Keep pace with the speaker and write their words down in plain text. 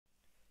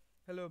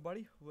Hello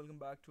everybody, welcome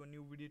back to a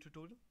new video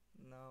tutorial.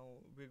 Now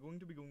we're going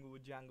to be going over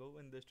Django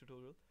in this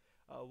tutorial.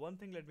 One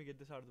thing, let me get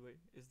this out of the way,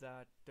 is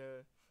that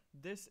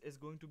this is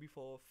going to be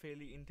for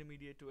fairly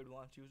intermediate to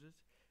advanced users,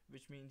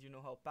 which means you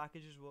know how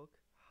packages work,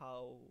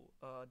 how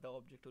the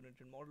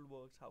object-oriented model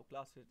works, how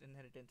classes,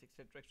 inheritance,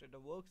 etc.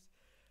 works.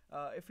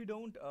 If you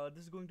don't,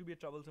 this is going to be a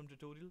troublesome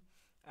tutorial,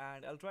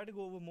 and I'll try to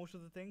go over most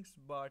of the things,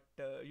 but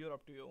you're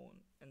up to your own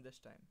in this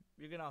time.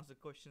 You can ask the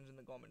questions in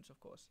the comments, of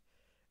course.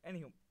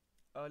 Anywho,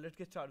 let's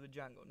get started with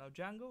Django. Now,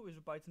 Django is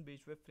a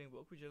Python-based web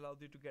framework which allows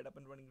you to get up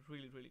and running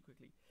really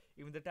quickly.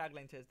 Even the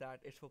tagline says that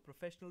it's for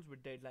professionals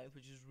with deadlines,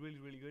 which is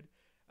really good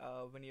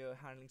when you're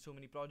handling so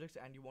many projects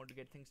and you want to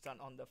get things done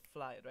on the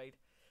fly, right?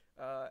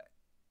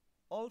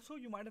 Also,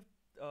 you might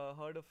have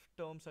heard of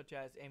terms such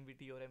as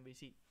MVT or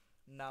MVC.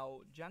 Now,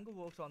 Django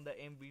works on the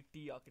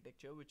MVT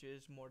architecture, which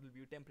is Model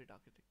View Template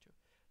Architecture.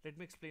 Let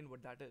me explain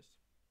what that is.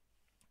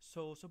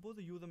 So, suppose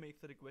the user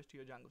makes a request to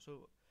your Django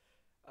server.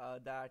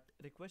 That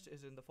request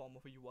is in the form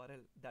of a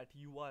URL. That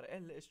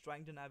URL is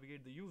trying to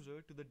navigate the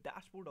user to the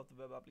dashboard of the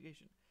web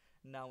application.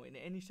 Now, in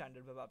any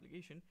standard web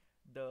application,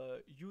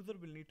 the user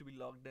will need to be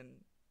logged in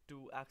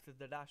to access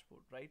the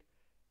dashboard, right?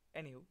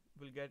 Anywho,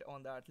 we'll get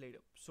on that later.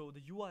 So the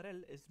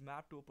URL is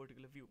mapped to a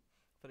particular view.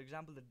 For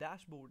example, the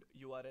dashboard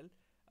URL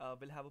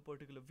will have a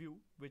particular view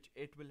which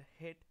it will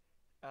hit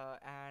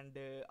and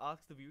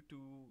ask the view to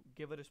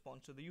give a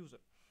response to the user.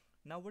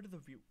 Now, what is the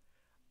view?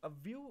 A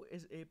view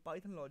is a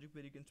Python logic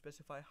where you can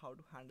specify how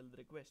to handle the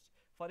requests.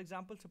 For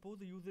example, suppose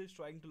the user is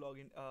trying to log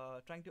in,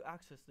 trying to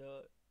access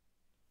the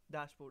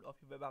dashboard of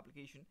your web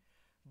application,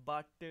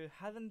 but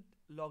hasn't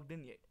logged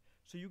in yet.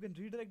 So you can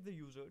redirect the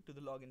user to the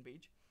login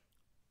page,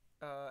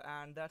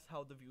 and that's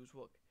how the views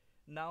work.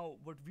 Now,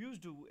 what views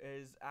do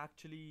is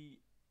actually,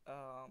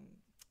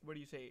 what do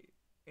you say,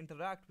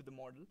 interact with the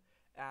model,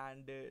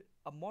 and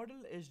a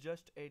model is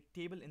just a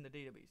table in the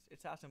database.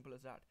 It's as simple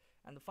as that.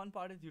 And the fun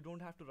part is you don't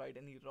have to write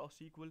any raw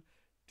SQL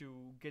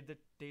to get the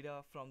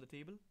data from the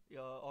table.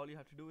 All you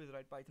have to do is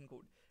write Python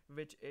code,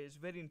 which is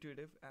very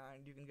intuitive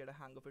and you can get a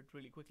hang of it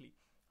really quickly.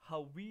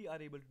 How we are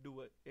able to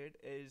do it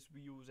is we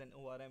use an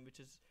ORM,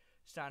 which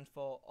stands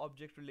for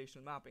Object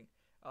Relational Mapping.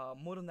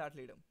 More on that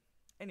later.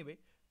 Anyway,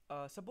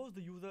 suppose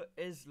the user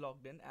is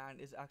logged in and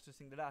is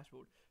accessing the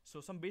dashboard.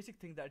 So some basic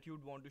thing that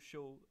you'd want to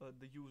show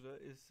the user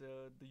is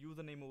the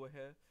username over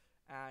here,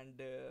 and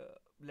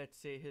let's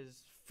say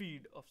his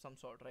feed of some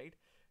sort, right?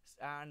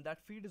 And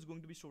that feed is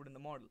going to be stored in the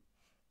model.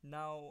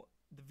 Now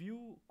the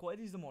view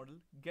queries the model,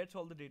 gets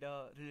all the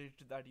data related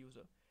to that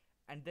user,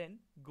 and then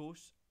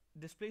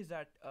displays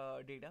that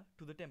data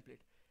to the template.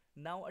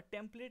 Now a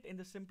template, in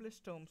the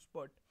simplest terms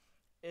put,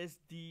 is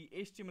the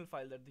HTML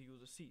file that the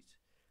user sees.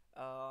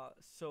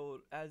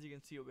 So as you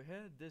can see over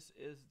here, this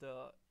is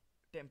the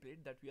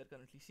template that we are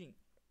currently seeing.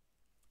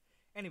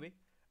 Anyway,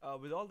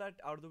 with all that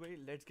out of the way,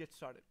 let's get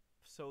started.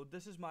 So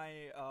this is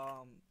my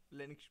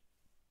Linux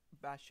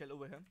bash shell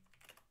over here,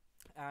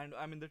 and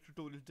I'm in the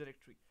tutorials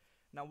directory.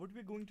 Now what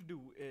we're going to do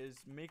is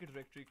make a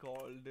directory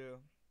called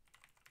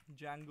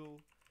Django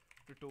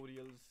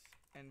tutorials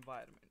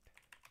environment,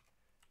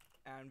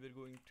 and we're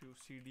going to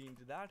cd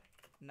into that.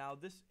 Now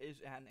this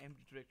is an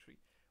empty directory.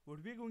 What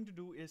we're going to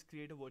do is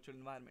create a virtual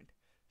environment.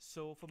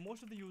 So for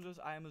most of the users,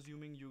 I am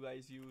assuming you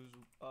guys use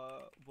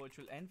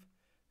Virtualenv.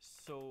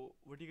 So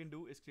what you can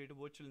do is create a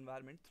virtual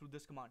environment through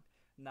this command.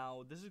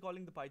 Now this is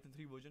calling the Python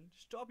 3 version.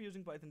 Stop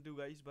using Python 2,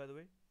 guys, by the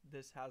way.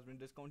 This has been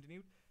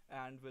discontinued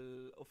and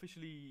will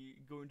officially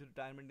go into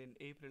retirement in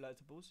April, I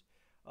suppose.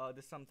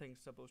 There's something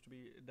supposed to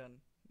be done.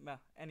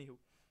 Anywho,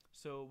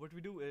 so what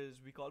we do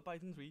is we call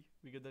Python 3,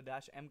 we get the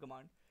 -m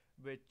command,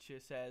 which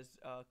says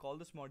call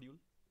this module.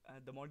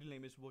 The module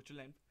name is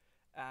Virtualenv,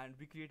 and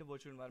we create a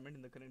virtual environment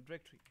in the current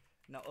directory.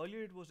 Now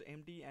earlier it was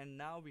empty, and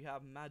now we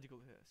have magic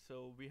over here.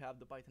 So we have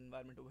the Python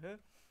environment over here.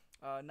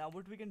 Now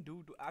what we can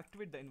do to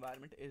activate the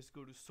environment is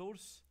go to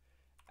source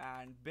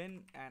and bin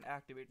and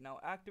activate. Now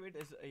activate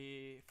is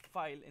a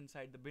file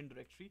inside the bin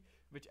directory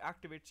which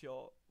activates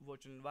your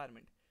virtual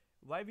environment.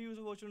 Why we use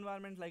a virtual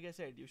environment? Like I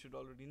said, you should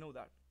already know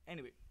that.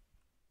 Anyway,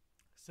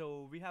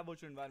 so we have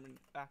virtual environment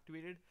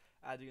activated.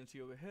 As you can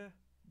see over here,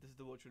 this is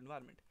the virtual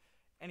environment.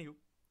 Anywho,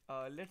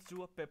 let's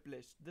do a pip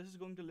list. This is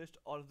going to list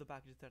all of the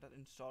packages that are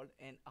installed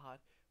in our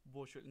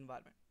virtual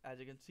environment. As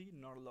you can see,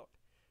 not a lot.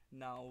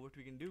 Now what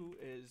we can do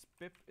is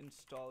pip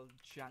install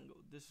Django.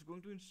 This is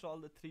going to install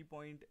the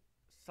 3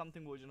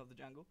 something version of the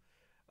Django.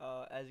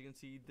 As you can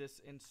see, this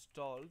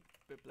installed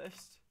pip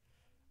list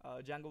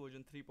Django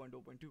version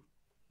 3.0.2.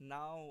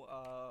 Now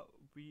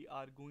we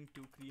are going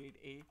to create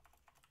a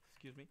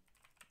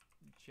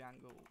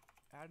Django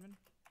admin,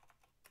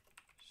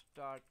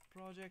 start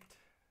project.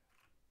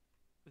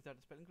 Is that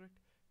the spelling correct?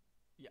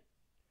 Yeah.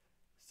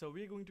 So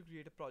we're going to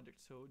create a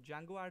project. So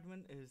Django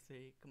admin is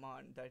a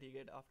command that you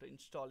get after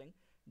installing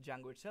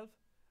Django itself.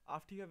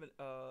 After you have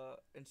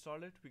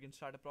installed it, we can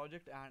start a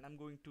project, and I'm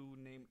going to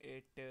name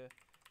it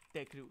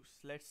Techruse.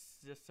 Let's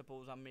just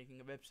suppose I'm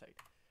making a website.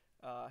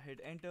 Hit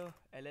enter,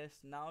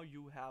 ls. Now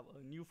you have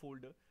a new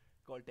folder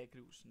called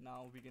Techruse.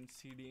 Now we can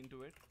cd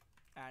into it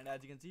And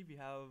as you can see, we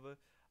have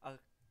a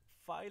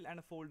file and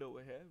a folder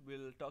over here.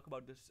 We'll talk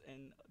about this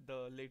in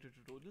the later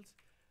tutorials.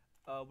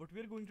 What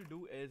we're going to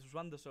do is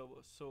run the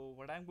server. So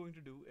what I'm going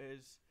to do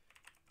is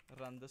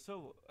run the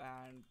server,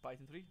 and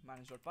python 3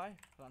 manage.py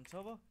run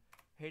server,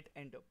 hit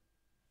enter,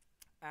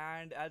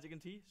 and as you can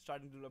see,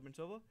 starting development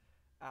server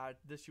at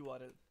this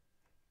URL.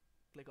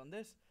 Click on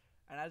this,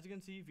 and as you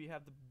can see, we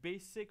have the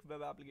basic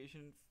web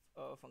application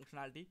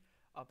functionality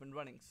up and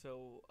running.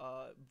 So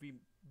we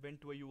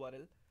went to a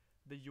URL,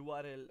 the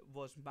URL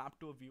was mapped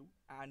to a view,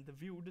 and the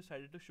view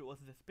decided to show us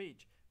this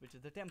page, which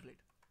is the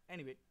template.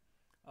 Anyway,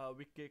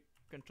 we click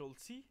Control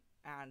C,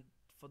 and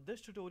for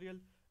this tutorial,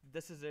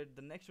 this is it.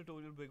 The next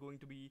tutorial, we're going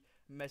to be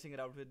messing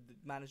around with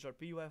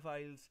manage.py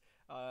files,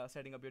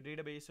 setting up your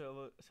database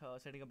server,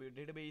 setting up your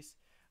database,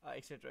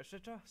 etc,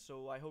 etc.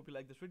 So I hope you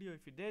like this video.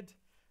 If you did,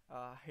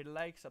 hit a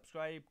like,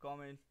 subscribe,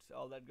 comment,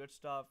 all that good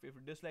stuff. If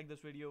you dislike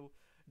this video,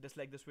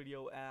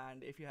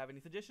 and if you have any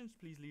suggestions,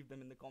 please leave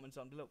them in the comments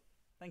down below.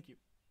 Thank you.